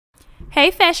Hey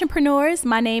Fashionpreneurs,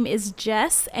 my name is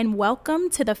Jess and welcome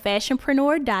to the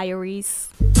Fashionpreneur Diaries.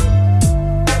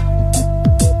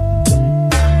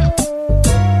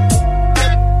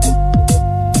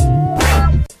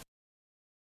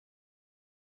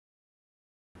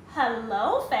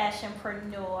 Hello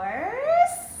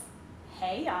Fashionpreneurs.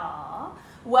 Hey y'all.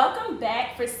 Welcome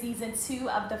back for season 2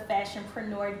 of the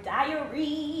Fashionpreneur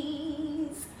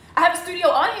Diaries. I have a studio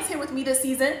audience here with me this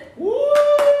season. Woo!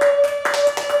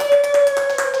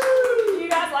 You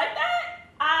guys like that?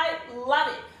 I love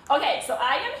it. Okay, so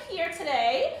I am here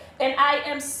today and I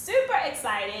am super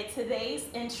excited. Today's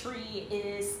entry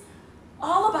is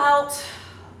all about,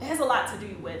 it has a lot to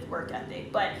do with work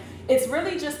ethic, but it's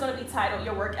really just going to be titled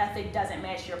Your Work Ethic Doesn't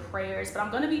Match Your Prayers. But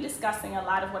I'm going to be discussing a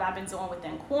lot of what I've been doing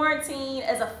within quarantine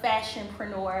as a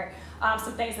fashionpreneur,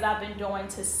 some things that I've been doing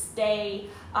to stay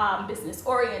business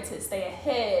oriented, stay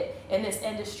ahead in this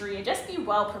industry, and just be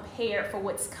well prepared for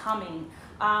what's coming.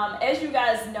 As you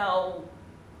guys know,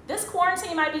 this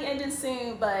quarantine might be ending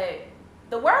soon, but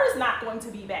the world is not going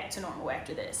to be back to normal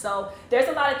after this. So there's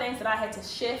a lot of things that I had to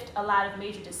shift, a lot of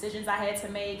major decisions I had to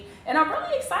make, and I'm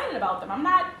really excited about them. I'm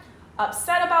not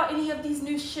upset about any of these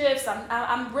new shifts.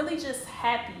 I'm really just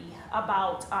happy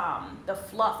about the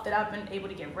fluff that I've been able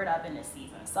to get rid of in this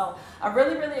season. So I'm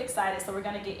really, really excited. So we're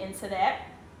gonna get into that.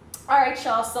 All right,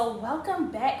 y'all, so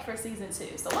welcome back for season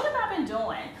 2. So what have I been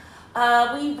doing?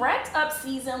 We wrapped up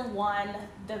season 1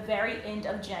 the very end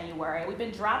of January. We've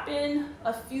been dropping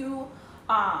a few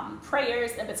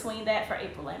prayers in between that for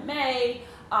April and May,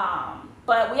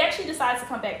 but we actually decided to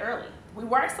come back early. We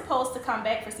weren't supposed to come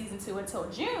back for season 2 until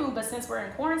June, but since we're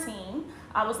in quarantine,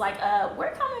 I was like,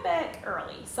 we're coming back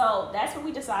early. So that's what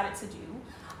we decided to do.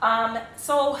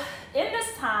 So in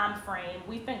this time frame,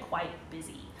 we've been quite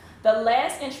busy. The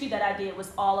last entry that I did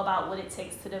was all about what it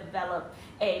takes to develop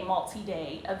a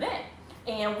multi-day event.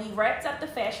 And we wrapped up the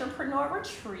Fashionpreneur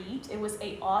Retreat. It was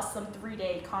an awesome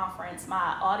 3-day conference.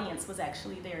 My audience was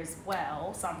actually there as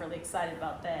well, so I'm really excited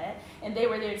about that. And they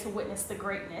were there to witness the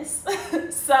greatness.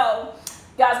 So,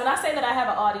 guys, when I say that I have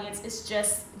an audience, it's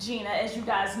just Gina, as you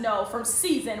guys know, from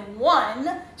season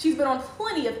 1. She's been on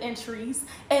plenty of entries.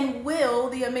 And Will,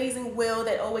 the amazing Will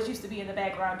that always used to be in the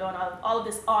background doing all of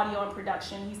this audio and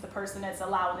production. He's the person that's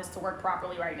allowing this to work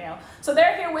properly right now. So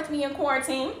they're here with me in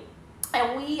quarantine.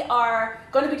 And we are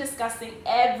going to be discussing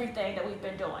everything that we've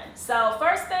been doing. So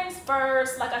first things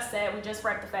first, like I said, we just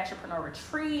wrapped the Fashionpreneur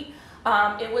Retreat.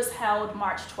 It was held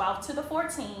March 12th to the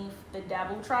 14th. The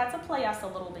devil tried to play us a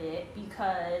little bit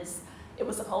because it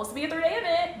was supposed to be a 3-day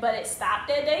event, but it stopped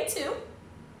at day 2.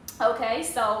 Okay,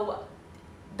 so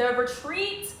the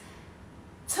retreat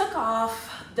took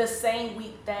off the same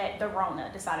week that the Rona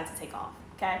decided to take off,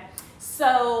 okay?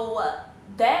 So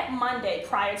that Monday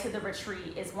prior to the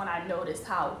retreat is when I noticed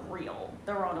how real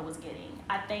the Rona was getting.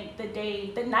 I think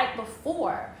the night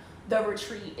before the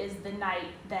retreat is the night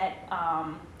that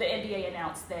the NBA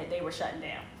announced that they were shutting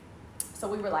down. So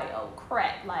we were like, oh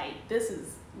crap, like this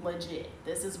is legit,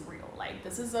 this is real, like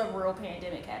this is a real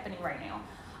pandemic happening right now.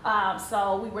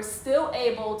 So we were still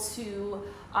able to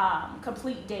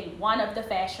complete day 1 of the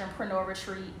Fashionpreneur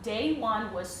Retreat. Day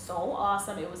 1 was so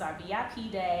awesome. It was our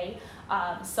VIP day.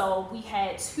 So we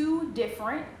had 2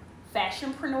 different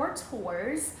Fashionpreneur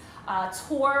tours.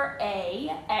 Tour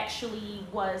A actually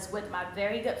was with my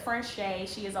very good friend Shay.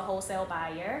 She is a wholesale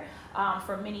buyer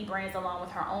for many brands along with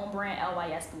her own brand,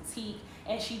 LYS Boutique.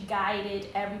 And she guided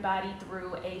everybody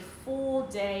through a full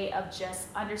day of just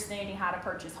understanding how to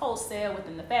purchase wholesale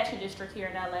within the fashion district here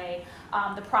in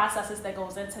LA, the processes that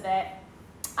goes into that.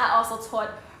 I also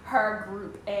taught her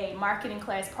group a marketing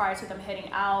class prior to them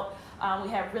heading out. We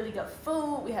had really good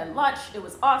food, we had lunch, it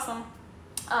was awesome.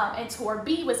 And tour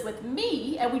B was with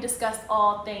me, and we discussed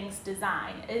all things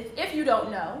design. If you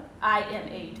don't know, I am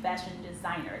a fashion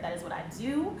designer. That is what I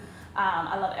do.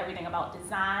 I love everything about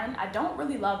design. I don't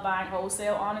really love buying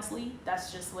wholesale, honestly.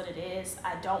 That's just what it is.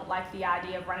 I don't like the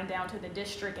idea of running down to the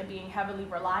district and being heavily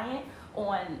reliant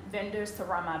on vendors to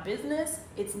run my business.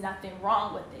 It's nothing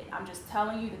wrong with it. I'm just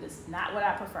telling you that this is not what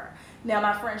I prefer. Now,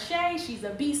 my friend Shay, she's a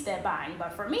beast at buying,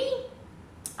 but for me,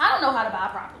 I don't know how to buy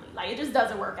properly. Like, it just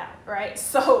doesn't work out, right?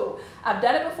 So I've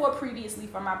done it before previously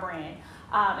for my brand,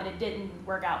 and it didn't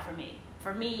work out for me.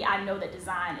 For me, I know that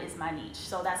design is my niche.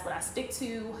 So that's what I stick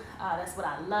to. That's what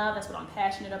I love. That's what I'm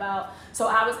passionate about. So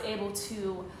I was able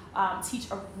to teach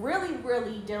a really,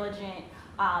 really diligent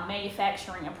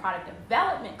manufacturing and product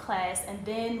development class. And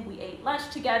then we ate lunch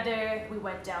together. We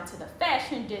went down to the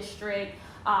fashion district.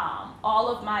 All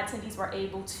of my attendees were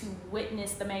able to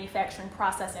witness the manufacturing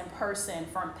process in person,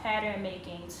 from pattern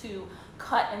making to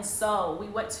cut and sew. We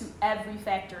went to every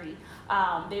factory.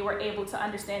 They were able to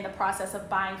understand the process of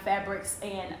buying fabrics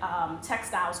and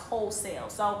textiles wholesale.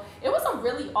 So it was a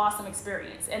really awesome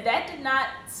experience, and that did not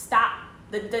stop.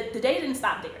 The day didn't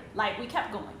stop there. Like, we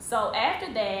kept going. So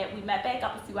after that, we met back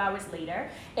up a few hours later,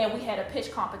 and we had a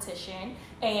pitch competition,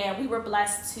 and we were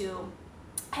blessed to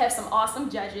have some awesome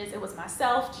judges. It was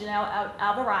myself, Janelle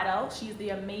Alvarado. She's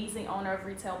the amazing owner of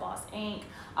Retail Boss Inc.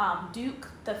 Duke,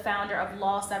 the founder of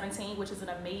Law 17, which is an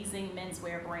amazing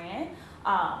menswear brand.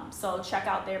 So check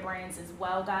out their brands as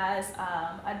well, guys.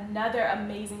 Another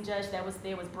amazing judge that was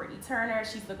there was Brittany Turner.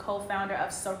 She's the co-founder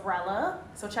of Sorella.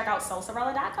 So check out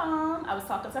soulsorella.com. I was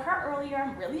talking to her earlier.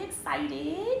 I'm really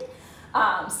excited.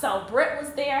 So Britt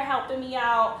was there helping me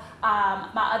out.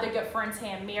 My other good friend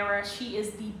Tamara, she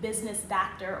is the business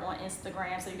doctor on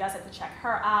Instagram, so you guys have to check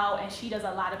her out, and she does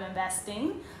a lot of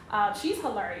investing. She's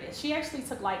hilarious. She actually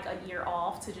took like a year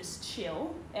off to just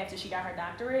chill after she got her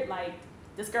doctorate. Like,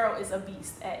 this girl is a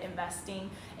beast at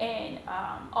investing and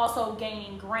also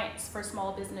gaining grants for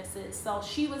small businesses. So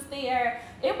she was there.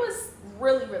 It was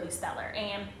really, really stellar.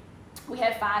 And we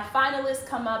had 5 finalists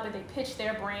come up, and they pitched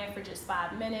their brand for just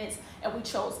 5 minutes, and we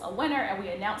chose a winner, and we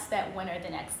announced that winner the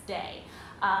next day.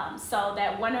 So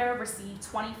that winner received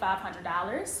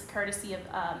 $2,500 courtesy of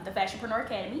the Fashionpreneur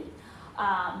Academy.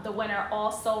 The winner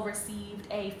also received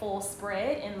a full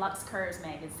spread in Luxe Curves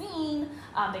magazine.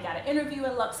 They got an interview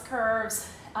in Luxe Curves.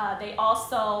 They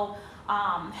also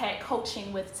had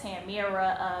coaching with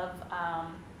Tamara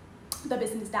of the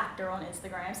business doctor on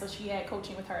Instagram, so she had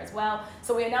coaching with her as well.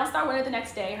 So we announced our winner the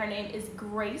next day. Her name is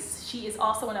Grace. She is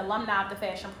also an alumni of the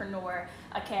Fashionpreneur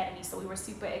Academy, so we were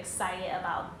super excited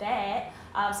about that.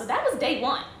 So that was day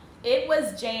 1. It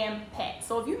was jam-packed.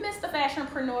 So if you missed the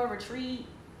Fashionpreneur retreat,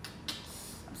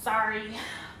 I'm sorry,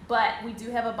 but we do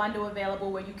have a bundle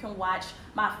available where you can watch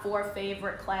my 4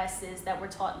 favorite classes that were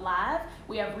taught live.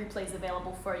 We have replays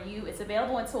available for you. It's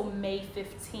available until May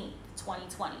 15th.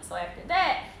 2020. So after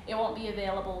that, it won't be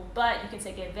available, but you can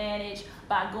take advantage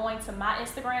by going to my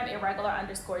Instagram,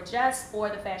 irregular_Jess, or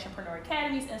the Fashionpreneur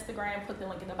Academy's Instagram. Put the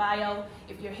link in the bio.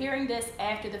 If you're hearing this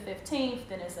after the 15th,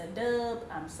 then it's a dub.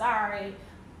 I'm sorry,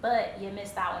 but you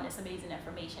missed out on this amazing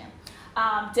information.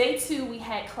 Day 2, we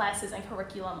had classes and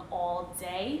curriculum all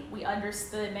day. We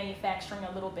understood manufacturing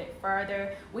a little bit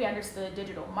further. We understood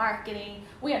digital marketing.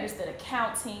 We understood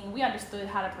accounting. We understood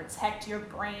how to protect your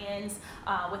brands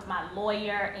with my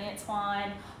lawyer,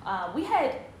 Antoine. We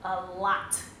had a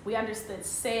lot. We understood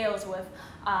sales with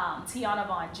Tiana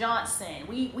Vaughn Johnson.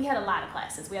 We had a lot of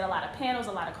classes. We had a lot of panels,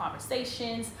 a lot of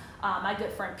conversations. My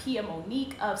good friend Pia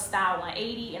Monique of Style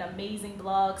 180, an amazing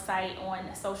blog site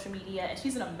on social media, and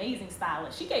she's an amazing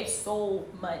stylist. She gave so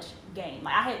much game.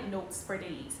 Like, I had notes for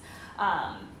days.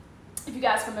 If you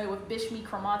guys are familiar with Bishmi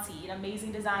Cremonti, an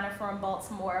amazing designer from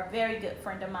Baltimore, a very good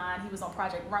friend of mine. He was on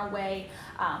Project Runway.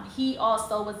 He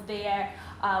also was there.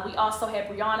 We also had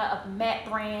Brianna of Matte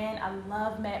Brand. I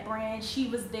love Matte Brand. She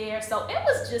was there. So it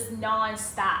was just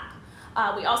non-stop.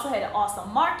 We also had an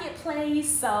awesome marketplace.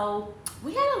 So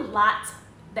we had a lot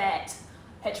that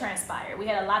had transpired. We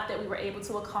had a lot that we were able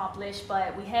to accomplish,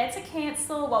 but we had to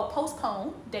cancel, well,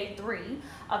 postpone day 3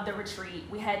 of the retreat.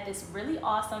 We had this really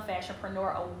awesome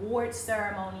Fashionpreneur Award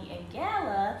ceremony and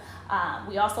gala.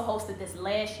 We also hosted this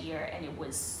last year, and it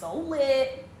was so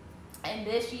lit. And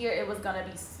this year it was gonna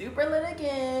be super lit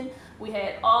again. We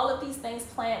had all of these things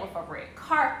planned with a red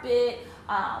carpet.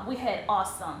 We had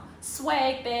awesome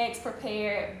swag bags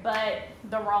prepared, but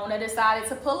the Rona decided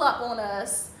to pull up on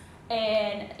us,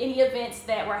 and any events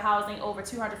that were housing over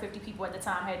 250 people at the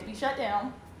time had to be shut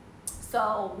down.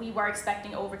 So we were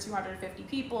expecting over 250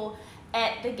 people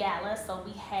at the gala, so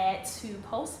we had to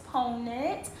postpone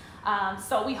it.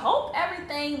 So we hope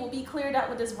everything will be cleared up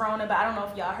with this Rona, but I don't know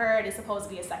if y'all heard, it's supposed to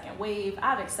be a second wave.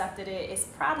 I've accepted it. It's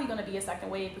probably gonna be a second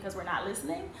wave because we're not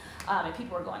listening, and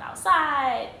people are going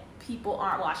outside. People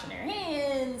aren't washing their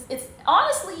hands. It's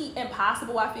honestly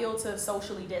impossible, I feel, to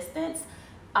socially distance.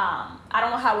 I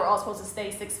don't know how we're all supposed to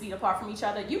stay 6 feet apart from each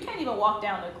other. You can't even walk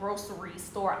down the grocery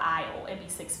store aisle and be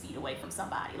 6 feet away from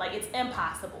somebody. Like, it's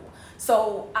impossible.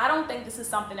 So I don't think this is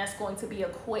something that's going to be a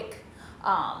quick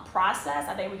process.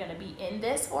 I think we're going to be in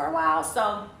this for a while.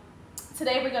 So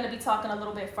today we're going to be talking a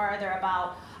little bit further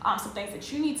about some things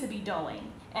that you need to be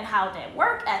doing and how that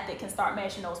work ethic can start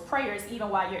matching those prayers even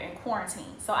while you're in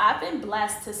quarantine. So I've been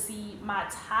blessed to see my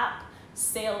top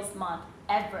sales month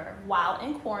ever while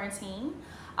in quarantine.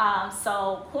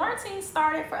 So quarantine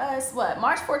started for us,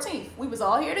 March 14th. We was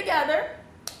all here together,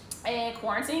 and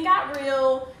quarantine got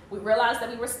real. We realized that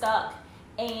we were stuck,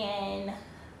 and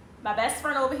my best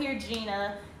friend over here,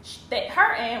 Gina,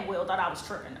 her and Will thought I was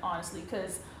tripping, honestly,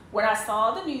 because when I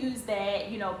saw the news that,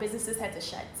 you know, businesses had to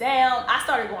shut down, I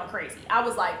started going crazy. I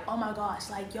was like, oh my gosh,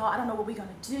 like, y'all, I don't know what we're gonna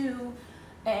do.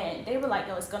 And they were like,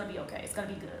 no, it's gonna be okay. It's gonna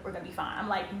be good. We're gonna be fine. I'm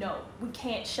like, no, we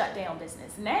can't shut down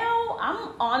business. Now I'm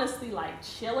honestly like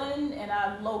chilling, and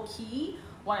I low key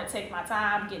want to take my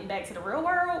time getting back to the real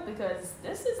world, because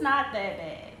this is not that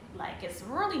bad. Like, it's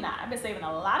really not. I've been saving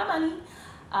a lot of money.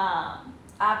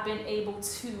 I've been able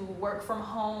to work from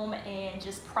home and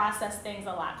just process things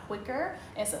a lot quicker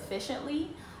and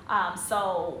sufficiently.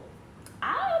 So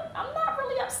I'm not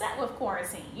really upset with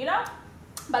quarantine, you know?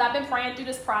 But I've been praying through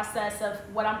this process of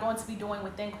what I'm going to be doing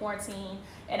within quarantine.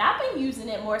 And I've been using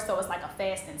it more so as like a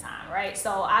fasting time, right?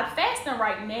 So I'm fasting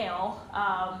right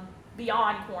now,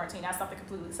 beyond quarantine. That's something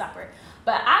completely separate.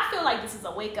 But I feel like this is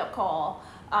a wake-up call.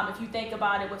 If you think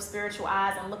about it with spiritual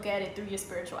eyes and look at it through your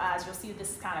spiritual eyes, you'll see that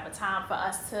this is kind of a time for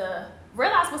us to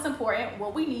realize what's important,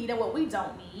 what we need and what we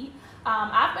don't need.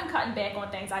 I've been cutting back on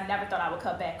things I never thought I would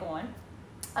cut back on.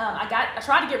 I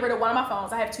tried to get rid of one of my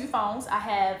phones. I have two phones. I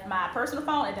have my personal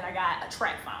phone, and then I got a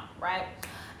track phone, right?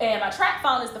 And my track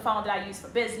phone is the phone that I use for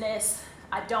business.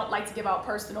 I don't like to give out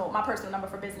my personal number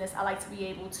for business. I like to be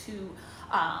able to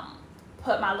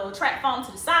put my little track phone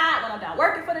to the side when I'm done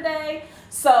working for the day.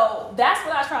 So that's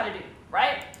what I try to do,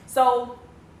 right? So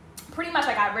pretty much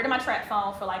I got rid of my track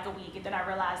phone for like a week, and then I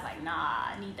realized like, nah,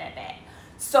 I need that back.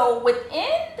 So within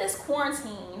this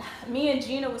quarantine, me and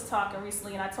Gina was talking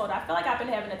recently, and I told her I feel like I've been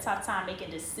having a tough time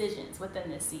making decisions within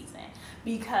this season,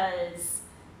 because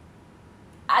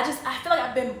I feel like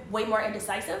I've been way more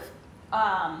indecisive,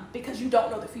 because you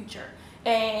don't know the future.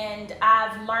 And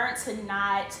I've learned to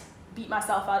not beat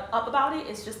myself up about it.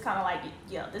 It's just kind of like,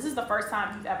 yeah, this is the first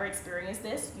time you've ever experienced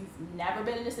this. You've never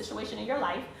been in a situation in your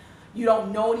life. You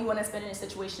don't know anyone that's been in a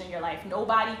situation in your life.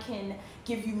 Nobody can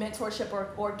give you mentorship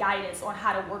or guidance on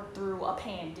how to work through a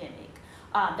pandemic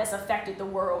that's affected the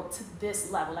world to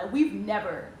this level. Like, we've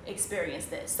never experienced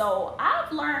this. So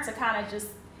I've learned to kind of just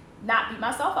not beat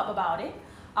myself up about it.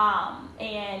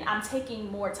 And I'm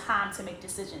taking more time to make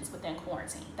decisions within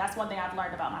quarantine. That's one thing I've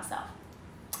learned about myself.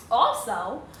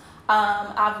 Also,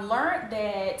 I've learned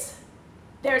that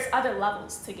there's other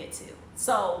levels to get to.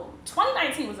 So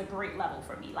 2019 was a great level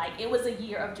for me. Like, it was a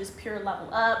year of just pure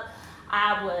level up.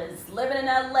 I was living in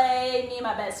LA, me and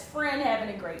my best friend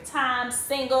having a great time,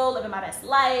 single, living my best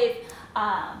life.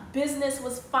 Business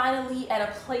was finally at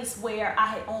a place where I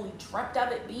had only dreamt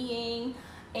of it being.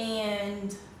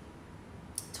 And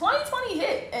 2020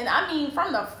 hit. And I mean,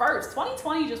 from the first,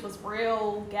 2020 just was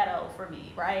real ghetto for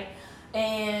me, right?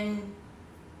 And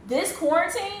this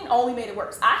quarantine only made it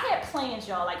worse. I had plans,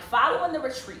 y'all, like following the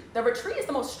retreat. The retreat is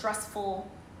the most stressful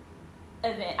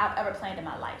event I've ever planned in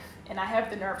my life. And I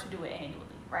have the nerve to do it annually,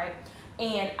 right?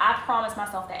 And I promised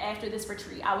myself that after this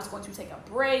retreat, I was going to take a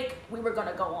break. We were going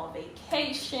to go on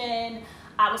vacation.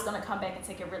 I was going to come back and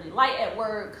take it really light at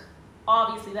work.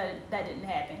 Obviously, that didn't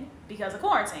happen because of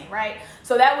quarantine, right?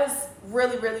 So that was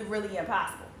really, really, really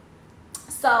impossible.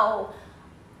 So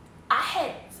I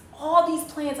had all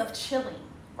these plans of chilling,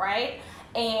 right?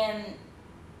 And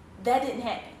that didn't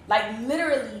happen. Like,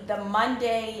 literally the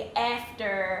Monday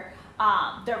after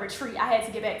the retreat, I had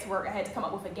to get back to work. I had to come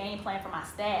up with a game plan for my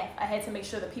staff. I had to make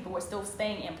sure that people were still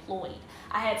staying employed.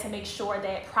 I had to make sure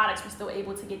that products were still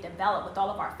able to get developed with all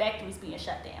of our factories being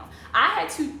shut down. I had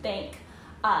to think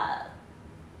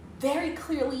very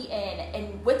clearly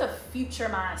and with a future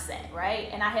mindset, right?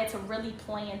 And I had to really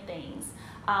plan things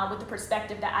with the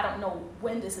perspective that I don't know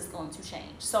when this is going to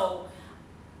change. So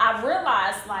I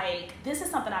realized, like, this is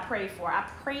something I prayed for. I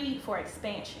prayed for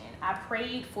expansion. I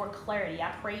prayed for clarity. I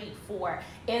prayed for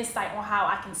insight on how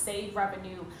I can save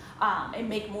revenue and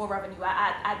make more revenue.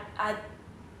 I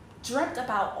dreamt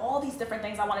about all these different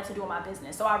things I wanted to do in my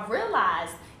business. So I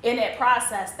realized in that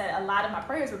process that a lot of my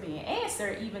prayers were being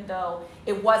answered, even though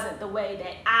it wasn't the way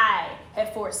that I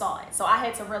had foresaw it. So I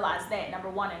had to realize that, number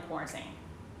one, in quarantine.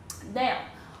 Now,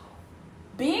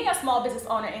 being a small business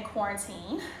owner in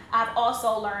quarantine, I've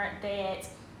also learned that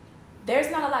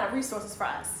there's not a lot of resources for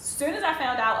us. As soon as I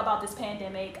found out about this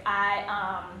pandemic,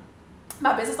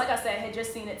 my business, like I said, had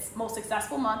just seen its most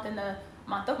successful month in the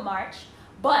month of March.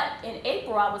 But in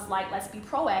April, I was like, let's be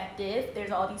proactive. There's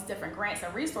all these different grants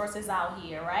and resources out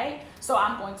here, right? So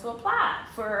I'm going to apply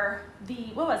for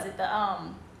the, what was it?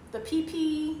 The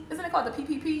PP, isn't it called the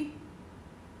PPP?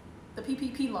 The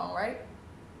PPP loan, right?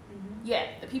 Mm-hmm. Yeah,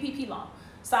 the PPP loan.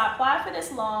 So I applied for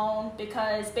this loan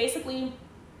because basically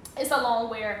it's a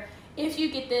loan where if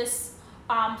you get this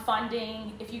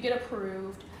funding, if you get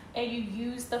approved and you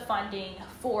use the funding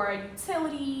for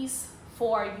utilities,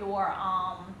 for your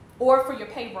or for your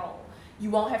payroll.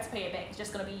 You won't have to pay it back. It's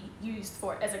just going to be used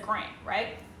for as a grant,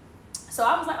 right? So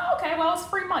I was like, oh, okay, well, it's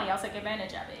free money. I'll take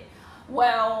advantage of it.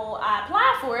 Well, I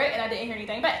applied for it and I didn't hear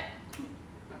anything back.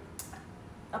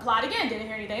 Applied again, didn't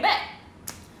hear anything back.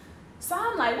 So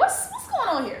I'm like, what's going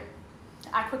on here?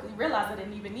 I quickly realized I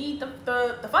didn't even need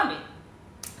the funding.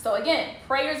 So again,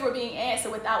 prayers were being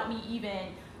answered without me even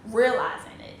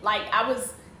realizing it. Like I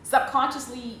was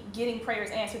subconsciously getting prayers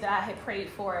answered that I had prayed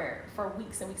for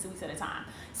weeks and weeks and weeks at a time.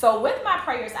 So with my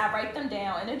prayers, I write them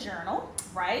down in a journal,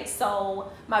 right?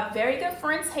 So my very good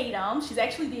friend Tatum, she's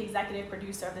actually the executive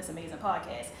producer of this amazing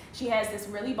podcast. She has this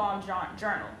really bomb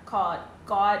journal called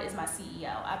God is My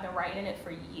CEO. I've been writing it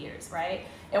for years, right?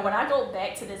 And when I go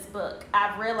back to this book,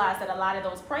 I've realized that a lot of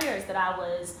those prayers that I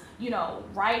was,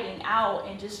 writing out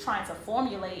and just trying to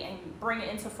formulate and bring it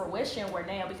into fruition were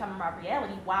now becoming my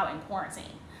reality while in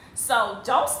quarantine. So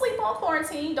don't sleep on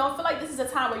quarantine. Don't feel like this is a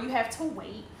time where you have to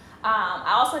wait.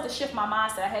 I also had to shift my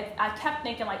mindset. I kept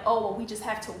thinking like, oh, well, we just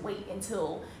have to wait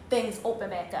until things open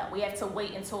back up. We have to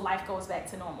wait until life goes back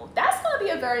to normal. That's going to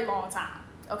be a very long time.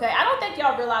 Okay, I don't think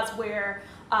y'all realize where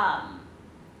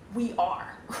we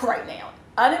are right now.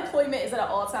 Unemployment is at an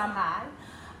all-time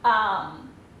high.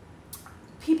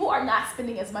 People are not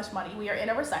spending as much money. We are in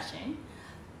a recession.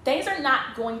 Things are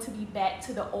not going to be back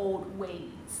to the old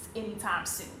ways anytime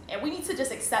soon. And we need to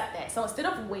just accept that. So instead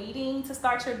of waiting to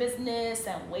start your business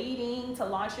and waiting to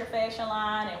launch your fashion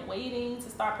line and waiting to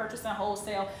start purchasing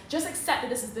wholesale, just accept that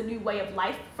this is the new way of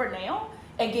life for now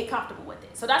and get comfortable with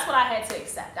it. So that's what I had to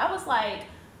accept. I was like,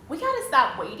 we got to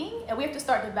stop waiting and we have to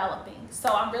start developing. So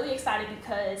I'm really excited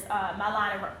because my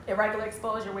line of Irregular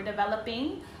Exposure, we're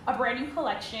developing a brand new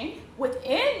collection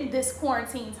within this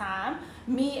quarantine time.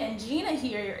 Me and Gina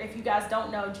here, if you guys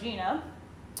don't know Gina,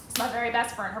 it's my very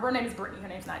best friend. Her name is Brittany, her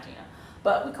name's not Gina.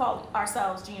 But we call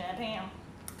ourselves Gina and Pam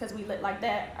because we lit like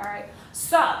that, all right?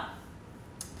 So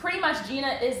pretty much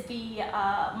Gina is the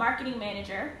marketing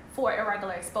manager for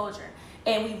Irregular Exposure.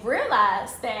 And we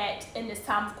realized that in this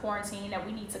time of quarantine that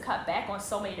we need to cut back on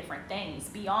so many different things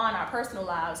beyond our personal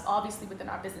lives, obviously within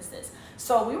our businesses.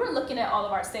 So we were looking at all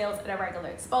of our sales at Irregular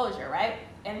Exposure, right?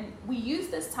 And we used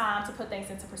this time to put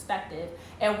things into perspective,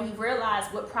 and we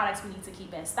realized what products we need to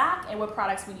keep in stock and what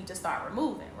products we need to start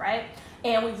removing, right?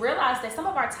 And we realized that some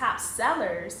of our top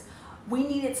sellers, we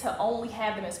needed to only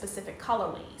have them in specific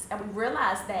colorways. And we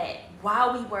realized that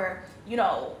while we were,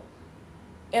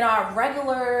 in our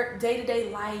regular day-to-day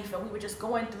life and we were just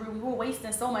going through, we were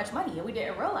wasting so much money and we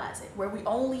didn't realize it. Where we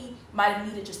only might have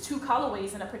needed just 2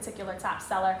 colorways in a particular top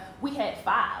seller, we had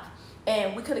 5.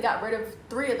 And we could have got rid of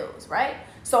 3 of those, right?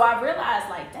 So I realized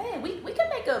like, dang, we can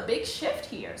make a big shift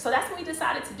here. So that's what we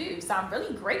decided to do. So I'm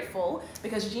really grateful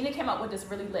because Gina came up with this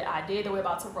really lit idea that we're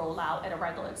about to roll out at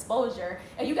Irregular Exposure.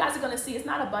 And you guys are gonna see it's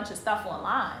not a bunch of stuff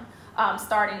online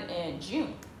starting in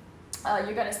June.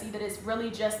 You're gonna see that it's really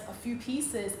just a few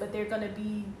pieces, but they're gonna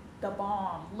be the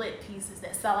bomb lit pieces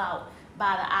that sell out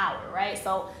by the hour, right?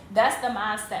 So that's the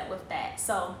mindset with that.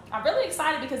 So I'm really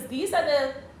excited because these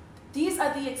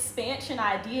are the expansion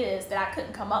ideas that I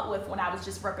couldn't come up with when I was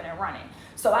just ripping and running.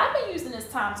 So I've been using this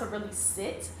time to really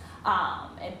sit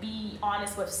and be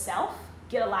honest with self,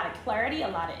 get a lot of clarity, a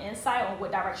lot of insight on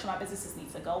what direction my businesses need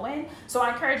to go in. So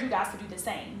I encourage you guys to do the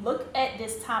same. Look at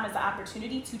this time as an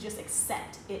opportunity to just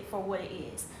accept it for what it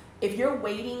is. If you're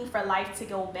waiting for life to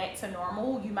go back to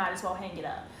normal, you might as well hang it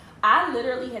up. I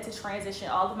literally had to transition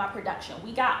all of my production.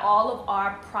 We got all of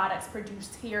our products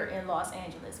produced here in Los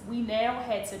Angeles. We now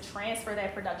had to transfer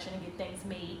that production and get things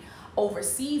made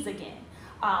overseas again.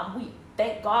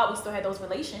 Thank God we still had those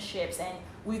relationships and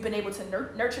we've been able to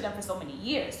nurture them for so many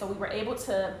years. So we were able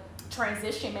to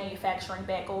transition manufacturing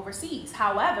back overseas.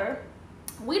 However,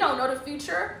 we don't know the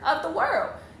future of the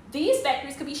world. These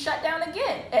factories could be shut down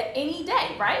again at any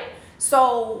day, right?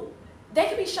 So they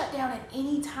could be shut down at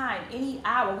any time, any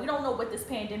hour. We don't know what this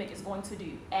pandemic is going to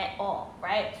do at all,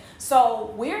 right?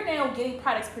 So we're now getting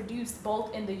products produced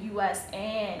both in the US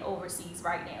and overseas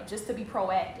right now, just to be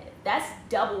proactive. That's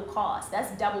double cost,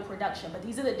 that's double production. But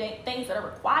these are the things that are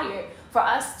required for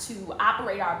us to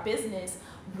operate our business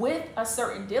with a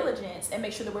certain diligence and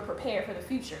make sure that we're prepared for the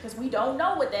future because we don't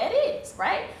know what that is,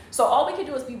 right? So all we can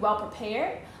do is be well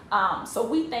prepared. So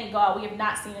we thank God we have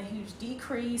not seen a huge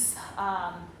decrease.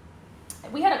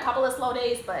 We had a couple of slow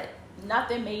days, but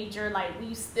nothing major. Like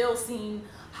we've still seen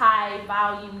high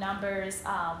volume numbers.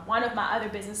 One of my other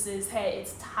businesses had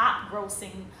its top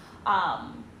grossing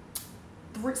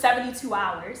 72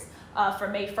 hours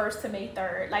from May 1st to May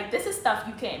 3rd. Like this is stuff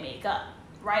you can't make up.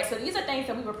 right? So these are things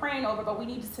that we were praying over, but we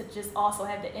needed to just also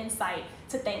have the insight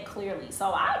to think clearly. So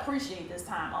I appreciate this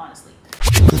time, honestly.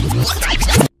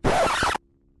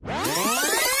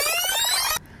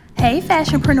 Hey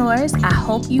Fashionpreneurs, I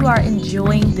hope you are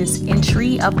enjoying this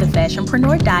entry of the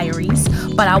Fashionpreneur Diaries,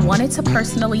 but I wanted to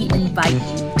personally invite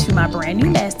you to my brand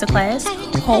new masterclass,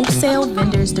 Wholesale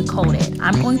Vendors Decoded.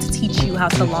 I'm going to teach you how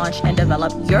to launch and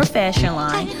develop your fashion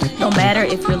line, no matter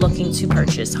if you're looking to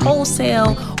purchase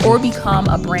wholesale or become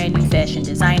a brand new fashion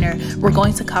designer. We're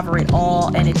going to cover it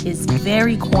all, and it is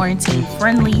very quarantine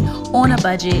friendly, on a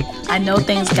budget. I know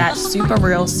things got super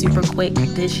real, super quick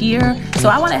this year, so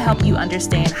I want to help you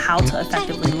understand how to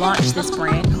effectively launch this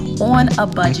brand on a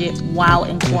budget while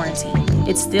in quarantine.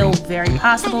 It's still very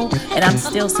possible, and I'm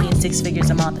still seeing 6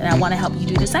 figures a month, and I want to help you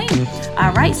do the same.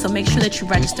 All right, so make sure that you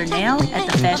register now at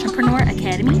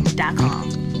thefashionpreneuracademy.com.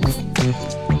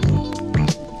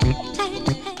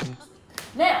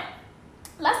 Now,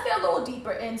 let's get a little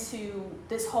deeper into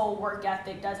this whole work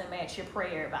ethic doesn't match your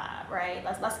prayer vibe, right?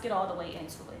 Let's get all the way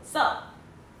into it. So,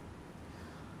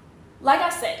 like I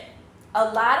said, a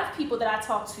lot of people that I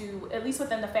talk to, at least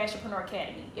within the Fashionpreneur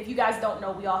Academy, if you guys don't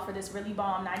know, we offer this really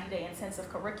bomb 90-day intensive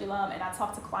curriculum, and I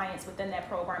talk to clients within that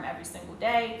program every single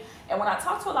day. And when I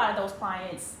talk to a lot of those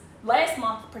clients, last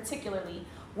month particularly,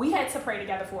 we had to pray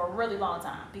together for a really long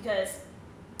time, because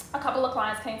a couple of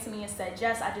clients came to me and said,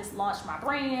 Jess, I just launched my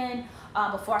brand.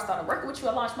 Before I started working with you,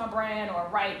 I launched my brand, or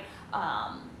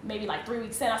maybe like 3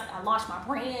 weeks in, I launched my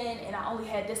brand and I only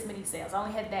had this many sales. I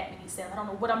only had that many sales. I don't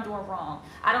know what I'm doing wrong.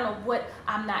 I don't know what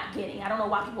I'm not getting. I don't know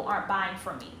why people aren't buying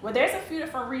from me. Well, there's a few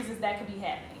different reasons that could be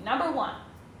happening. Number one,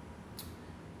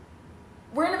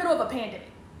 we're in the middle of a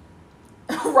pandemic,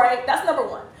 right? That's number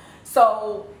one.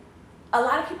 So a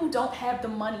lot of people don't have the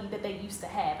money that they used to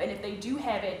have. And if they do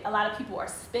have it, a lot of people are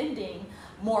spending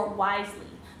more wisely.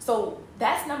 So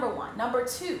that's number one. Number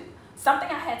two, something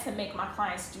I had to make my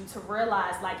clients do to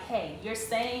realize, like, hey, you're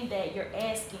saying that you're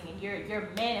asking and you're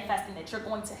manifesting that you're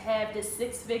going to have this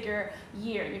 6-figure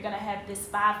year, you're going to have this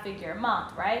 5-figure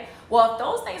month, right? Well, if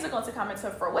those things are going to come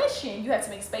into fruition, you have to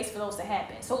make space for those to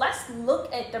happen. So let's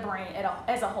look at the brand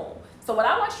as a whole. So what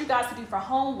I want you guys to do for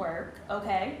homework,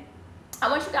 okay, I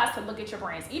want you guys to look at your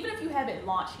brands. Even if you haven't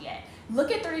launched yet, look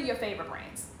at 3 of your favorite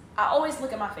brands. I always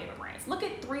look at my favorite brands. Look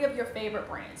at 3 of your favorite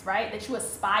brands, right? That you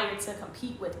aspire to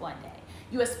compete with one day.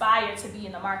 You aspire to be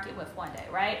in the market with one day,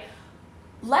 right?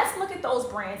 Let's look at those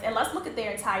brands and let's look at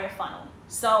their entire funnel.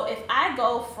 So if I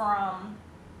go from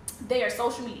their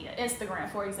social media,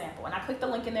 Instagram, for example, and I click the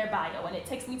link in their bio and it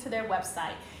takes me to their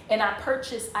website and I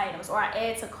purchase items or I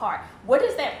add to cart, what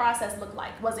does that process look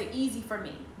like? Was it easy for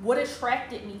me? What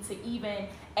attracted me to even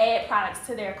add products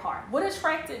to their cart? What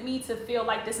attracted me to feel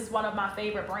like this is one of my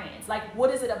favorite brands? Like,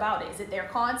 what is it about it? Is it their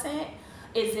content?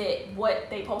 Is it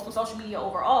what they post on social media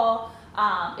overall?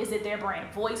 Is it their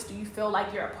brand voice? Do you feel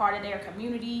like you're a part of their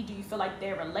community? Do you feel like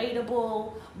they're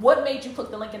relatable? What made you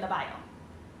click the link in the bio?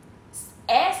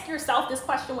 Ask yourself this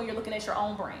question when you're looking at your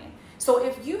own brand. So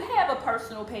if you have a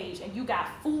personal page and you got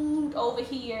food over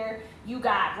here, you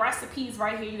got recipes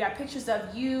right here, you got pictures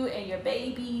of you and your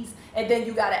babies, and then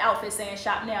you got an outfit saying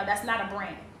shop now, that's not a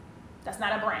brand. That's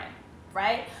not a brand,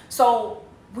 right? So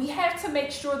we have to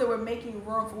make sure that we're making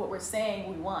room for what we're saying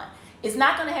we want. It's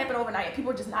not going to happen overnight.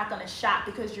 People are just not going to shop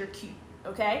because you're cute,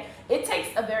 okay? It takes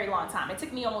a very long time. It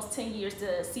took me almost 10 years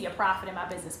to see a profit in my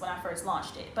business when I first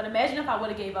launched it. But imagine if I would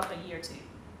have gave up a year or two.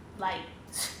 Like,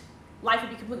 life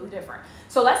would be completely different.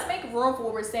 So let's make room for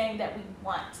what we're saying that we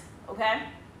want, okay?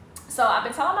 So I've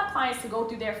been telling my clients to go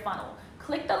through their funnel.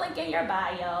 Click the link in your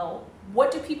bio.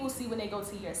 What do people see when they go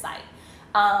to your site?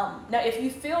 Now, if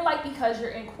you feel like because you're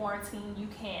in quarantine, you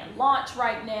can't launch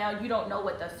right now, you don't know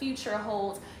what the future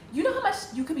holds, you know how much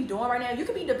you could be doing right now? You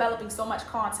could be developing so much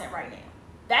content right now.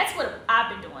 That's what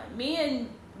I've been doing. Me and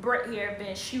Britt here have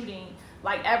been shooting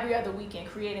like every other weekend,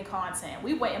 creating content.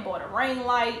 We went and bought a ring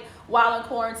light while in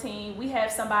quarantine. We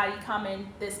have somebody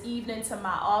coming this evening to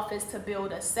my office to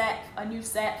build a new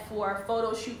set for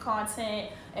photo shoot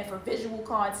content and for visual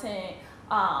content.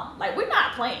 Like, we're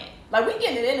not playing. Like, we're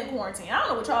getting it in quarantine. I don't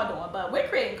know what y'all doing, but we're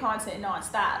creating content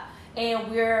nonstop.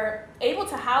 And we're able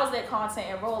to house that content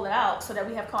and roll it out so that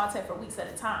we have content for weeks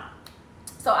at a time.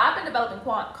 So I've been developing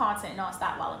content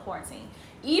nonstop while in quarantine.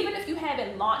 Even if you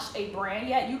haven't launched a brand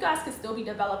yet, you guys can still be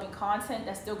developing content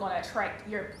that's still going to attract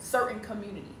your certain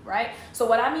community, right? So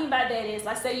what I mean by that is,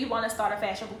 let's say you want to start a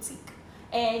fashion boutique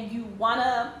and you want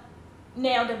to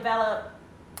now develop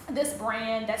this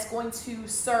brand that's going to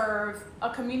serve a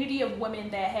community of women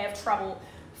that have trouble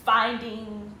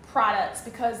finding products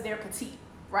because they're petite,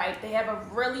 right? They have a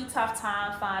really tough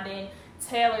time finding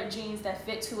tailored jeans that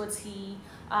fit to a T.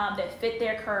 that fit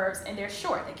their curves and they're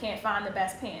short. They can't find the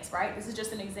best pants, right? This is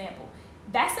just an example.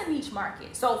 That's a niche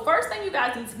market. So first thing you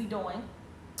guys need to be doing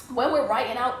when we're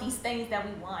writing out these things that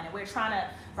we want, and we're trying to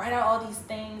write out all these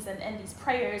things and these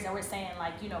prayers, and we're saying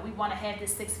like, you know, we want to have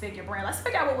this 6-figure brand. Let's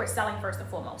figure out what we're selling first and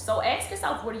foremost. So ask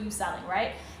yourself, what are you selling,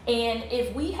 right? And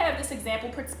if we have this example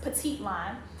petite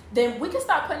line, then we can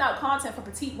start putting out content for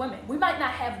petite women. We might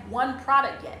not have one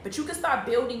product yet, but you can start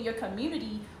building your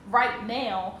community right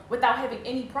now without having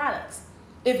any products.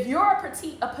 If you're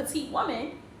a petite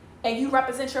woman and you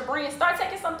represent your brand, start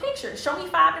taking some pictures. Show me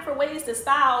 5 different ways to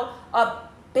style a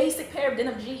basic pair of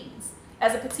denim jeans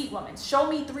as a petite woman. Show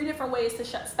me 3 different ways to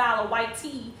style a white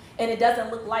tee and it doesn't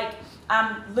look like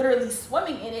I'm literally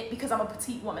swimming in it because I'm a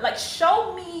petite woman. Like,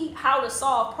 show me how to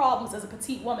solve problems as a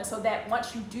petite woman so that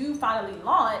once you do finally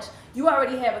launch, you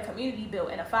already have a community built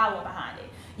and a following behind it.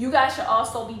 You guys should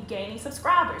also be gaining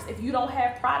subscribers. If you don't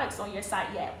have products on your site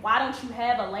yet, why don't you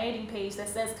have a landing page that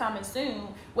says coming soon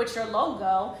with your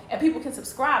logo, and people can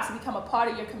subscribe to become a part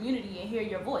of your community and hear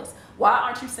your voice? Why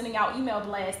aren't you sending out email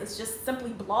blasts that's just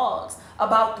simply blogs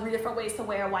about 3 different ways to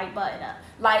wear a white button up?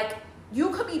 Like, you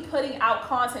could be putting out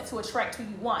content to attract who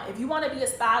you want. If you want to be a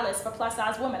stylist for plus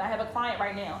size women, I have a client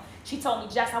right now. She told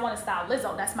me, Jess, I want to style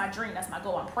Lizzo. That's my dream. That's my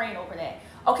goal. I'm praying over that.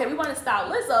 Okay, we want to style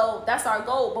Lizzo. That's our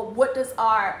goal. But what does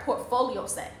our portfolio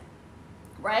say?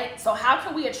 Right? So how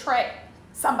can we attract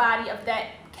somebody of that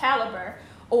caliber,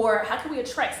 or how can we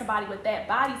attract somebody with that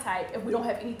body type if we don't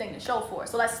have anything to show for it?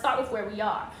 So let's start with where we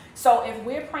are. So if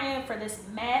we're praying for this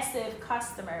massive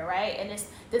customer, right, and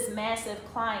this massive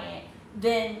client,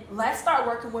 then let's start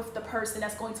working with the person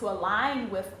that's going to align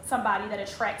with somebody that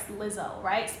attracts Lizzo,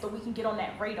 right? So we can get on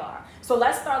that radar. So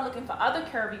let's start looking for other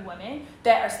curvy women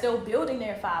that are still building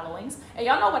their followings. And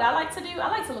y'all know what I like to do? I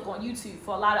like to look on YouTube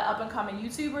for a lot of up-and-coming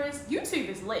YouTubers. YouTube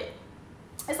is lit.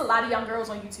 There's a lot of young girls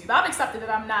on YouTube. I've accepted that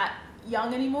I'm not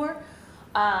young anymore.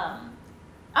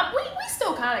 We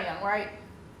still kind of young, right?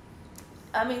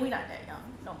 I mean, we're not that young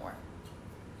no more.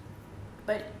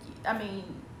 But, I mean,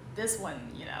 this one,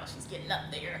 you know, she's getting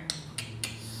up there.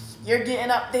 You're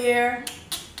getting up there.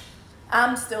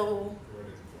 I'm still,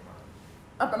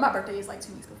 my birthday is like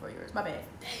 2 weeks before yours. My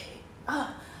bad.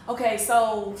 Okay,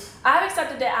 so I've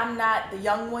accepted that I'm not the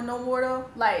young one no more though.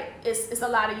 Like, it's a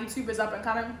lot of YouTubers up and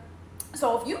coming.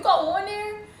 So if you go on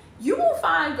there, you will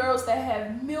find girls that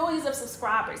have millions of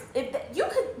subscribers. If you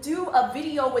could do a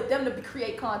video with them to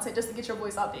create content just to get your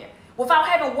voice out there without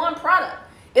having one product.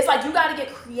 It's like you got to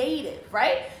get creative,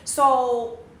 right?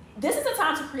 So this is the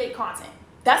time to create content.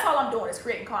 That's all I'm doing, is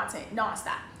creating content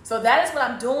nonstop. So that is what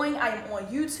I'm doing. I am on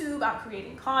YouTube. I'm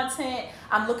creating content.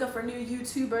 I'm looking for new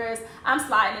YouTubers. I'm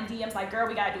sliding in DMs like, girl,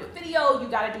 we got to do a video. You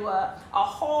got to do a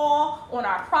haul on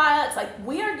our products. Like,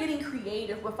 we are getting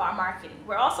creative with our marketing.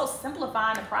 We're also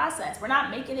simplifying the process. We're not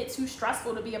making it too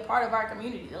stressful to be a part of our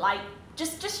community. Like,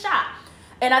 just shop.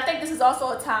 And I think this is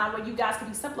also a time where you guys can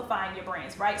be simplifying your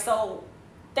brands, right? So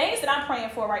things that I'm praying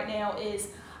for right now is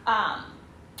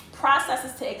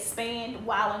processes to expand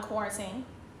while in quarantine.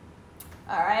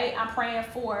 All right, I'm praying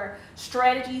for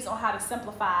strategies on how to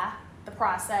simplify the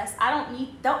process. You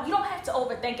don't have to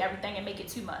overthink everything and make it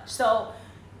too much. So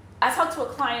I talked to a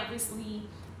client recently,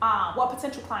 a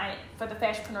potential client for the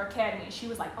Fashionpreneur Academy, and she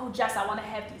was like, oh, Jess, I want to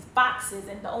have these boxes,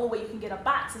 and the only way you can get a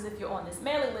box is if you're on this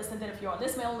mailing list, and then if you're on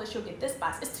this mailing list, you'll get this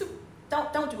box. It's too,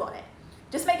 don't do all that.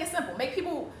 Just make it simple. Make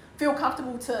people feel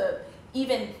comfortable to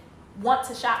even want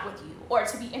to shop with you or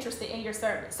to be interested in your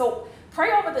service. So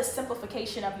pray over the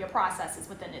simplification of your processes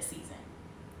within this season,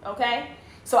 okay?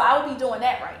 So I will be doing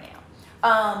that right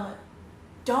now.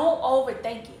 Don't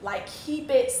overthink it. Like,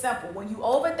 keep it simple. When you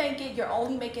overthink it, you're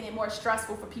only making it more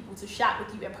stressful for people to shop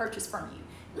with you and purchase from you.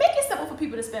 Make it simple for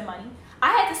people to spend money.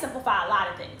 I had to simplify a lot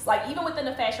of things. Like, even within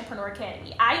the Fashionpreneur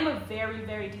Academy, I am a very,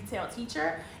 very detailed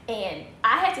teacher, and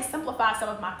I had to simplify some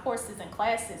of my courses and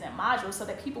classes and modules so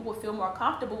that people would feel more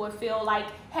comfortable and feel like,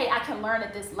 hey, I can learn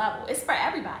at this level. It's for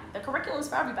everybody. The curriculum is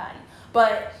for everybody.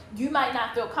 But you might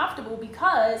not feel comfortable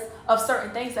because of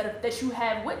certain things that you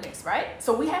have witnessed, right?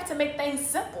 So we have to make things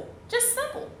simple, just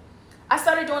simple. I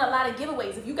started doing a lot of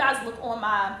giveaways. If you guys look on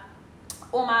my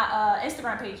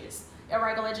Instagram pages,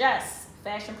 Irregular Jess,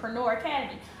 Fashionpreneur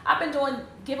Academy, I've been doing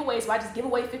giveaways where I just give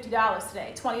away $50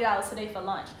 today, $20 today for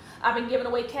lunch. I've been giving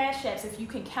away cash apps if you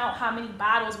can count how many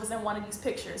bottles was in one of these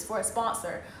pictures for a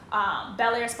sponsor.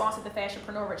 Bel Air sponsored the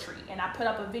Fashionpreneur Retreat, and I put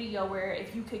up a video where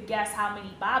if you could guess how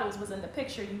many bottles was in the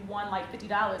picture, you won like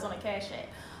 $50 on a cash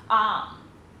app.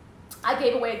 I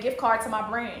gave away a gift card to my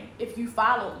brand if you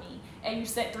followed me and you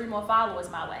sent 3 more followers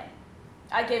my way.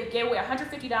 I gave away a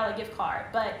 $150 gift card,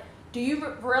 but do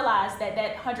you realize that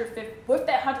with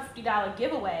that $150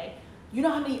 giveaway, You know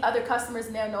how many other customers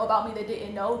now know about me that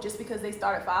didn't know just because they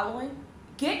started following?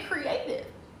 Get creative.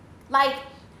 Like,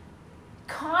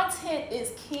 content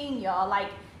is king, y'all. Like,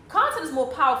 content is more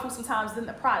powerful sometimes than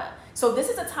the product. So this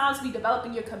is a time to be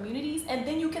developing your communities, and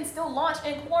then you can still launch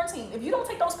in quarantine. If you don't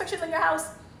take those pictures in your house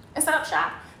and set up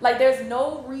shop, like, there's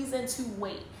no reason to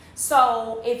wait.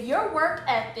 So if your work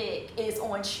ethic is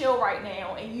on chill right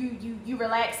now and you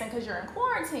relaxing because you're in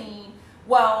quarantine,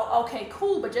 well, okay,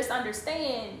 cool, but just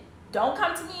understand, don't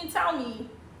come to me and tell me,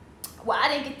 well, I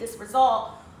didn't get this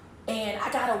result and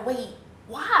I gotta wait.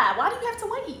 Why? Why do you have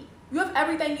to wait? You have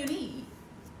everything you need.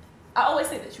 I always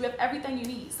say this, you have everything you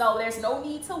need. So there's no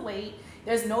need to wait.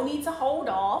 There's no need to hold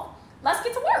off. Let's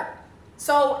get to work.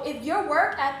 So if your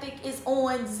work ethic is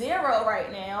on 0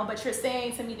 right now, but you're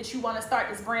saying to me that you want to start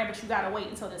this brand, but you got to wait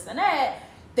until this and that,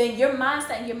 then your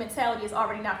mindset and your mentality is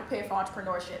already not prepared for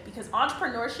entrepreneurship, because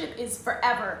entrepreneurship is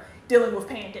forever dealing with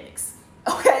pandemics.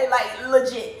 Okay, like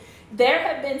legit. There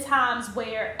have been times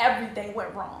where everything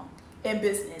went wrong in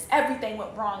business. Everything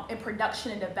went wrong in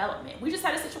production and development. We just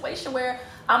had a situation where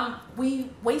we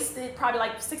wasted probably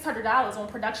like $600 on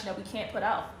production that we can't put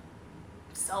out.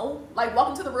 So, like,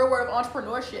 welcome to the real world of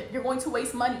entrepreneurship. You're going to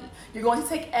waste money. You're going to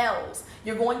take L's.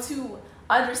 You're going to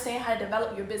understand how to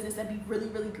develop your business and be really,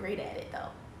 really great at it, though.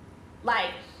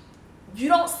 Like, you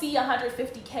don't see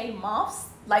 150K months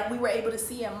like we were able to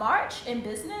see in March in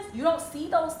business. You don't see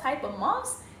those type of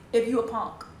months if you're a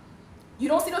punk. You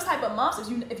don't see those type of months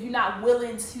if you're not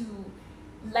willing to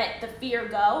let the fear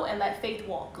go and let faith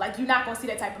walk. Like, you're not going to see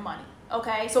that type of money.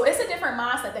 Okay, so it's a different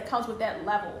mindset that comes with that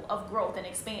level of growth and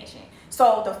expansion.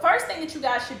 So the first thing that you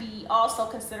guys should be also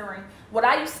considering,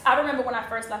 I remember when I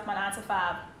first left my 9 to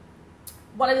 5,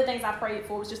 one of the things I prayed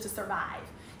for was just to survive.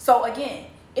 So again,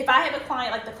 if I have a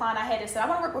client like the client I had that said, I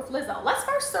want to work with Lizzo, let's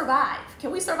first survive.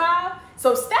 Can we survive?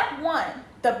 So step 1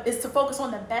 is to focus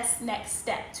on the best next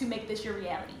step to make this your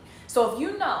reality. So if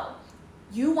you know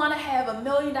you want to have $1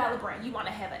 million brand, you want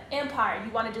to have an empire, you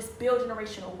want to just build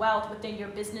generational wealth within your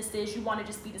businesses, you want to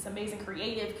just be this amazing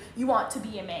creative, you want to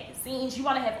be in magazines, you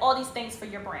want to have all these things for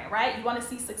your brand, right? You want to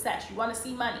see success, you want to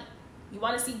see money, you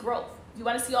want to see growth, you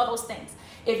want to see all those things.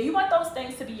 If you want those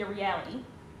things to be your reality,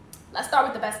 let's start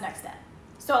with the best next step.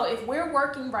 So if we're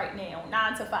working right now,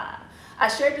 9 to 5, I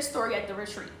shared this story at the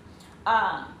retreat.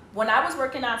 When I was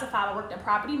working 9 to 5, I worked in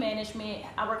property management.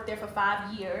 I worked there for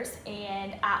 5 years,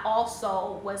 and I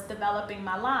also was developing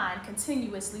my line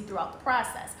continuously throughout the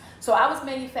process. So I was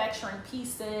manufacturing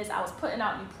pieces, I was putting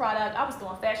out new product, I was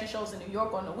doing fashion shows in New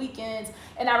York on the weekends,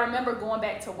 and I remember going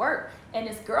back to work, and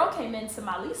this girl came into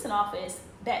my leasing office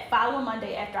that following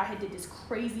Monday after I had did this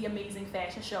crazy, amazing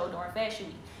fashion show during Fashion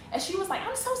Week. And she was like,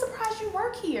 I'm so surprised you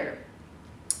work here.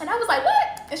 And I was like,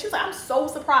 what? And she was like, I'm so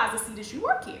surprised to see that you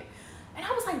work here. And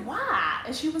I was like, why?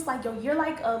 And she was like, yo, you're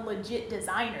like a legit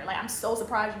designer. Like, I'm so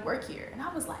surprised you work here. And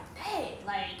I was like, dang,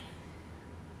 like,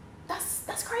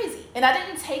 that's crazy. And I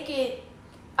didn't take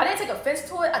offense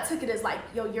to it. I took it as like,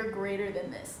 yo, you're greater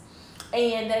than this.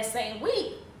 And that same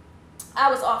week, I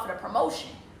was offered a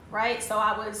promotion, right? So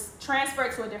I was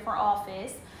transferred to a different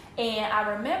office. And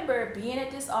I remember being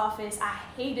at this office. I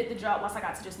hated the job once I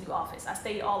got to this new office. I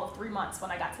stayed all of 3 months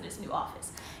when I got to this new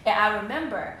office. And I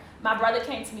remember my brother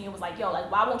came to me and was like, yo,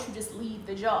 like, why won't you just leave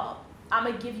the job? I'm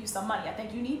going to give you some money. I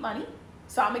think you need money.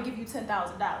 So I'm going to give you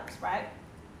 $10,000, right?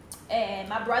 And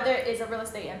my brother is a real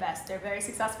estate investor, very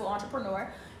successful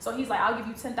entrepreneur. So he's like, I'll give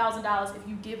you $10,000 if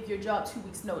you give your job 2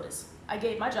 weeks notice. I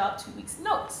gave my job 2 weeks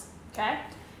notice, okay?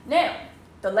 Now,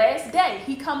 the last day,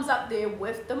 he comes up there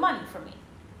with the money for me.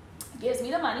 Gives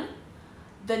me the money.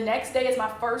 The next day is my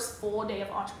first full day of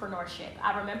entrepreneurship.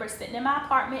 I remember sitting in my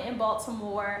apartment in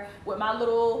Baltimore with my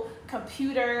little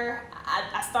computer.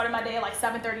 I started my day at like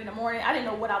 7:30 in the morning. I didn't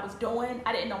know what I was doing.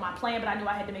 I didn't know my plan, but I knew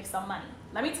I had to make some money.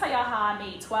 Let me tell y'all how I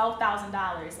made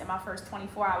 $12,000 in my first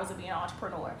 24 hours of being an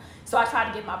entrepreneur. So I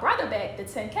tried to give my brother back the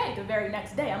 10K the very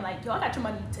next day. I'm like, yo, I got your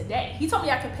money today. He told me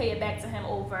I could pay it back to him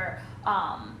over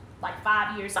like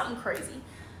 5 years, something crazy.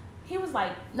 He was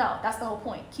like, no, that's the whole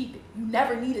point. Keep it. You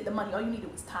never needed the money. All you needed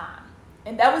was time.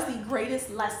 And that was the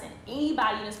greatest lesson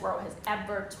anybody in this world has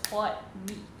ever taught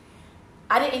me.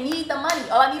 I didn't need the money.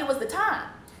 All I needed was the time.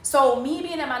 So me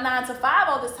being at my 9 to 5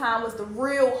 all this time was the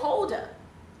real holdup.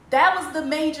 That was the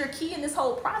major key in this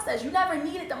whole process. You never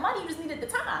needed the money. You just needed the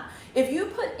time. If you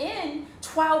put in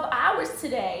 12 hours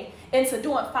today into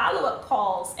doing follow-up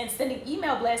calls and sending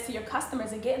email blasts to your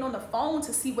customers and getting on the phone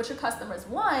to see what your customers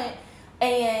want,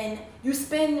 and you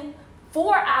spend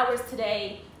 4 hours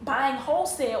today buying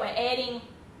wholesale and adding,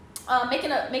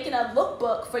 making a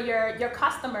lookbook for your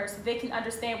customers so they can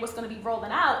understand what's going to be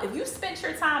rolling out. If you spent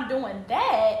your time doing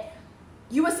that,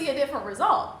 you would see a different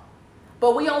result.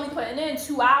 but we only putting in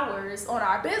 2 hours on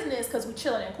our business because we're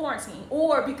chilling in quarantine,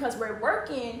 or because we're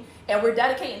working and we're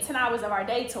dedicating 10 hours of our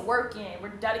day to working. We're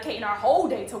dedicating our whole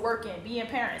day to working, being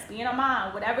parents, being a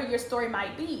mom, whatever your story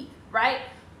might be, right?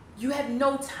 You have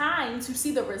no time to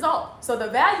see the result. So the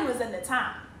value is in the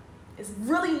time. It's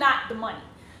really not the money.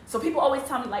 So people always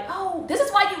tell me like, oh, this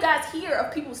is why you guys hear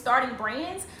of people starting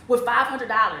brands with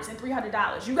 $500 and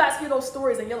 $300. You guys hear those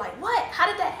stories and you're like, what? How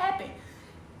did that happen?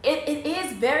 It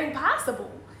is very possible,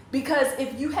 because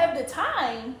if you have the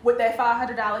time with that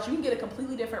 $500, you can get a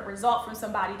completely different result from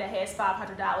somebody that has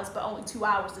 $500 but only 2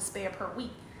 hours to spare per week.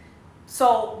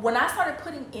 So when I started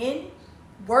putting in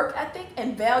work ethic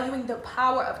and valuing the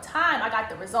power of time, I got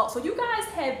the result. So you guys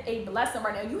have a blessing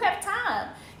right now. You have time.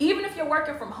 Even if you're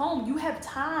working from home, you have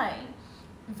time.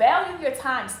 Value your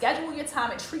time, schedule your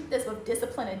time, and treat this with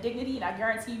discipline and dignity, and I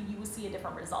guarantee you, you will see a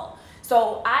different result.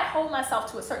 So I hold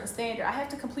myself to a certain standard. I have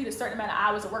to complete a certain amount of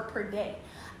hours of work per day.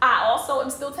 I also am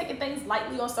still taking things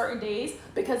lightly on certain days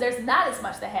because there's not as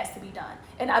much that has to be done.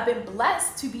 And I've been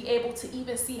blessed to be able to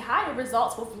even see higher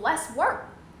results with less work.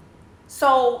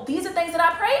 So these are things that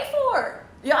I prayed for.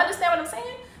 You understand what I'm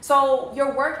saying? So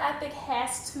your work ethic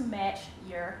has to match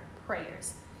your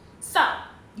prayers. So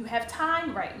you have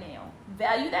time right now.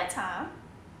 Value that time.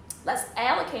 Let's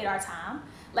allocate our time.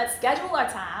 Let's schedule our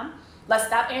time. Let's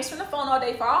stop answering the phone all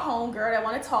day for our homegirl that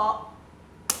want to talk.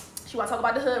 She want to talk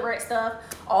about the hood rat stuff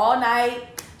all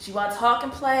night. She want to talk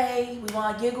and play. We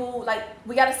want to giggle. Like,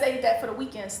 we got to save that for the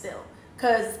weekend still,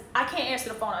 because I can't answer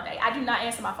the phone all day. I do not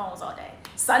answer my phones all day.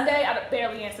 Sunday, I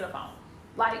barely answer the phone.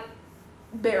 Like,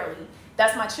 barely.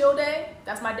 That's my chill day.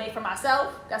 That's my day for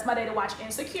myself. That's my day to watch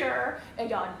Insecure. And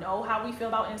y'all know how we feel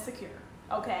about Insecure.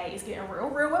 Okay, it's getting real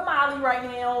with Molly right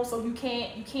now, so you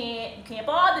can't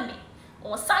bother me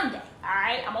on Sunday. All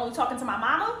right, I'm only talking to my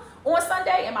mama on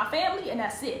Sunday and my family, and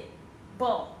that's it.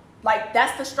 Boom. Like,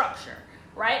 that's the structure,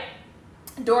 right?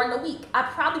 During the week, I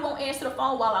probably won't answer the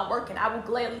phone while I'm working. I will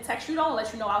gladly text you though and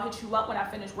let you know I'll hit you up when I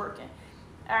finish working.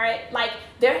 All right, like,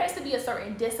 there has to be a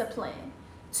certain discipline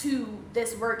to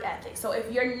this work ethic. So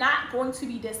if you're not going to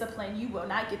be disciplined, you will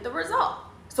not get the result.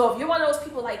 So if you're one of those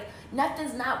people like,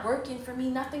 nothing's not working for me,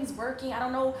 nothing's working, I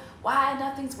don't know why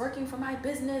nothing's working for my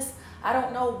business, I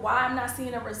don't know why I'm not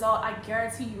seeing a result, I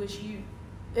guarantee you it's you.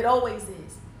 It always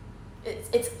is.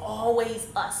 It's always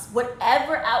us.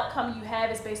 Whatever outcome you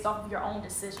have is based off of your own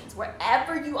decisions.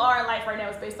 Wherever you are in life right now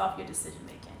is based off your decision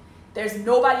making. There's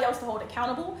nobody else to hold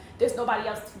accountable. There's nobody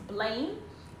else to blame.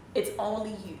 It's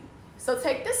only you. So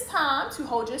take this time to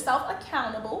hold yourself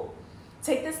accountable.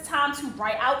 Take this time to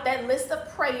write out that list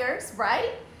of prayers,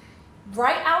 right?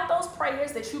 Write out those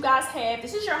prayers that you guys have.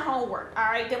 This is your homework, all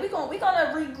right? Then we're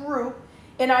gonna regroup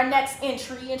in our next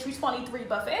entry 23.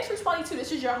 But for entry 22,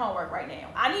 this is your homework right now.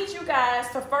 I need you guys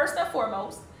to first and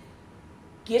foremost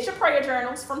get your prayer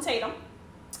journals from Tatum.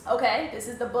 Okay, this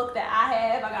is the book that I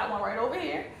have. I got one right over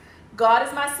here. God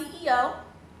is my CEO.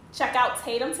 Check out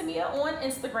Tatum Tamia on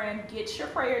Instagram. Get your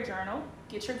prayer journal.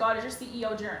 Get your God is your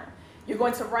CEO journal. You're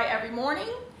going to write every morning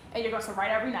and you're going to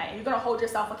write every night. And you're going to hold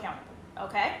yourself accountable,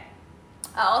 okay?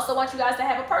 I also want you guys to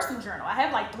have a personal journal. I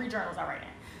have like 3 journals I write in.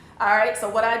 All right, so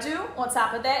what I do on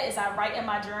top of that is I write in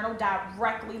my journal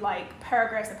directly, like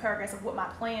paragraphs and paragraphs of what my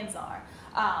plans are.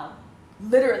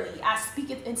 Literally, I speak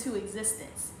it into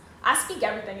existence. I speak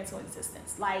everything into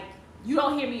existence. Like, you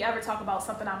don't hear me ever talk about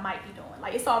something I might be doing.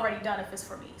 Like, it's already done if it's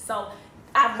for me. So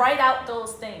I write out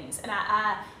those things, and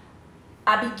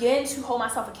I begin to hold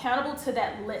myself accountable to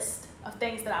that list of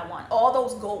things that I want, all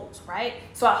those goals, right?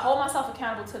 So I hold myself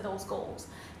accountable to those goals,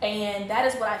 and that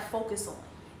is what I focus on.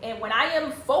 And when I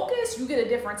am focused, you get a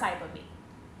different type of me.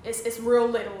 It's real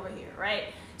lit over here, right?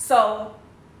 So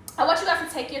I want you guys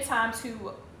to take your time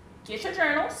to get your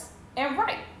journals and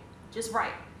write. Just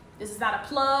write. This is not a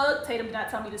plug. Tatum did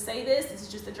not tell me to say this. This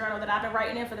is just a journal that I've been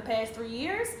writing in for the past 3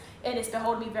 years, and it's been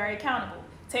holding me very accountable.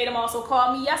 Tatum also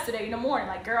called me yesterday in the morning,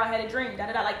 like, girl, I had a dream,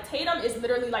 da-da-da. Like, Tatum is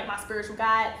literally like my spiritual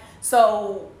guide.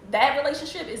 So that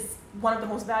relationship is one of the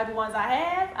most valuable ones I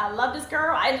have. I love this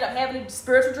girl. I ended up having a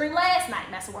spiritual dream last night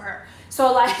messing with her.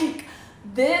 So, like,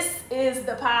 this is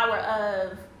the power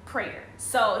of prayer.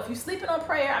 So if you're sleeping on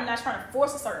prayer, I'm not trying to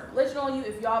force a certain religion on you.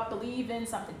 If y'all believe in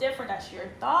something different, that's your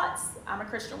thoughts. I'm a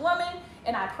Christian woman,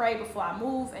 and I pray before I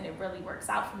move, and it really works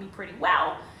out for me pretty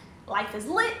well. Life is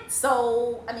lit.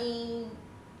 So, I mean,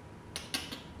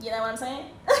 you know what I'm saying?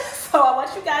 So I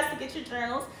want you guys to get your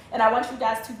journals, and I want you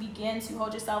guys to begin to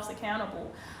hold yourselves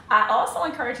accountable. I also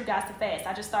encourage you guys to fast.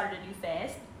 I just started a new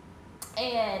fast.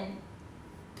 And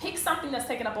pick something that's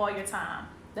taking up all your time.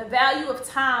 The value of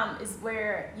time is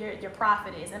where your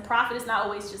profit is. And profit is not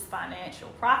always just financial.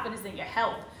 Profit is in your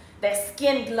health. that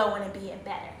skin glowing and being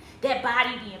better, that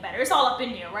body being better. It's all up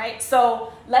in there, right?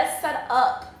 So let's set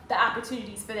up the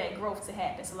opportunities for that growth to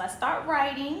happen. So let's start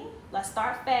writing, let's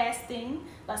start fasting,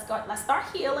 let's start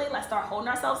healing, let's start holding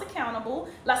ourselves accountable,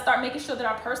 let's start making sure that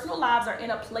our personal lives are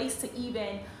in a place to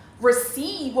even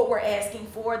receive what we're asking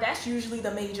for. That's usually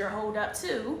the major holdup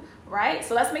too, right?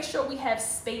 So let's make sure we have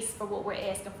space for what we're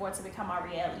asking for to become our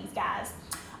realities, guys.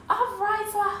 All right,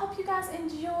 so I hope you guys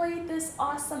enjoyed this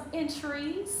awesome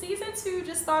entry. Season 2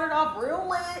 just started off real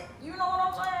lit, you know what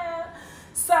I'm saying?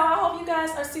 So I hope you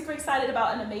guys are super excited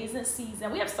about an amazing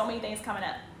season. We have so many things coming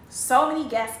up, so many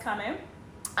guests coming.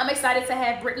 I'm excited to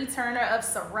have Brittany Turner of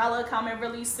Sorella coming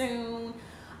really soon.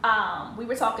 We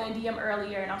were talking in DM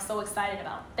earlier, and I'm so excited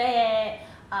about that.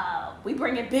 We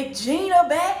bringing Big Gina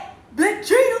back. Big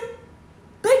Gina.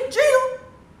 Big Gina.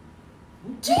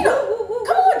 Gina.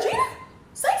 Come on, Gina.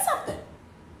 Say something.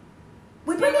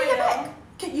 We bringing you back.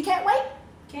 You can't wait?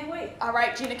 Can't wait. All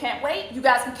right, Gina can't wait. You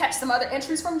guys can catch some other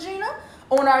entries from Gina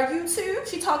on our YouTube.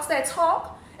 She talks that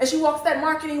talk, and she walks that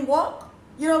marketing walk.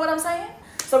 You know what I'm saying?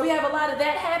 So we have a lot of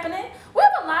that happening. We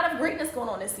have a lot of greatness going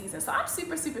on this season. So I'm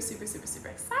super, super, super, super, super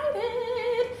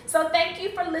excited. So thank you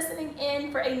for listening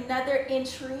in for another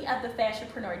entry of the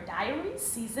Fashionpreneur Diaries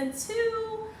Season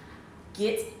 2.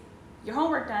 Get your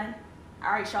homework done.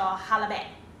 All right, y'all, holla back.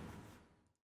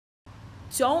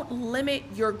 Don't limit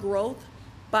your growth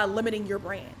by limiting your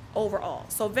brand overall.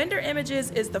 So vendor images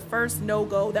is the first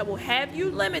no-go that will have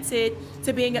you limited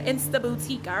to being an Insta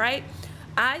boutique, all right?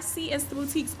 I see Insta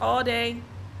boutiques all day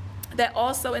that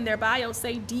also in their bio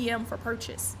say DM for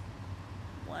purchase.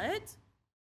 What?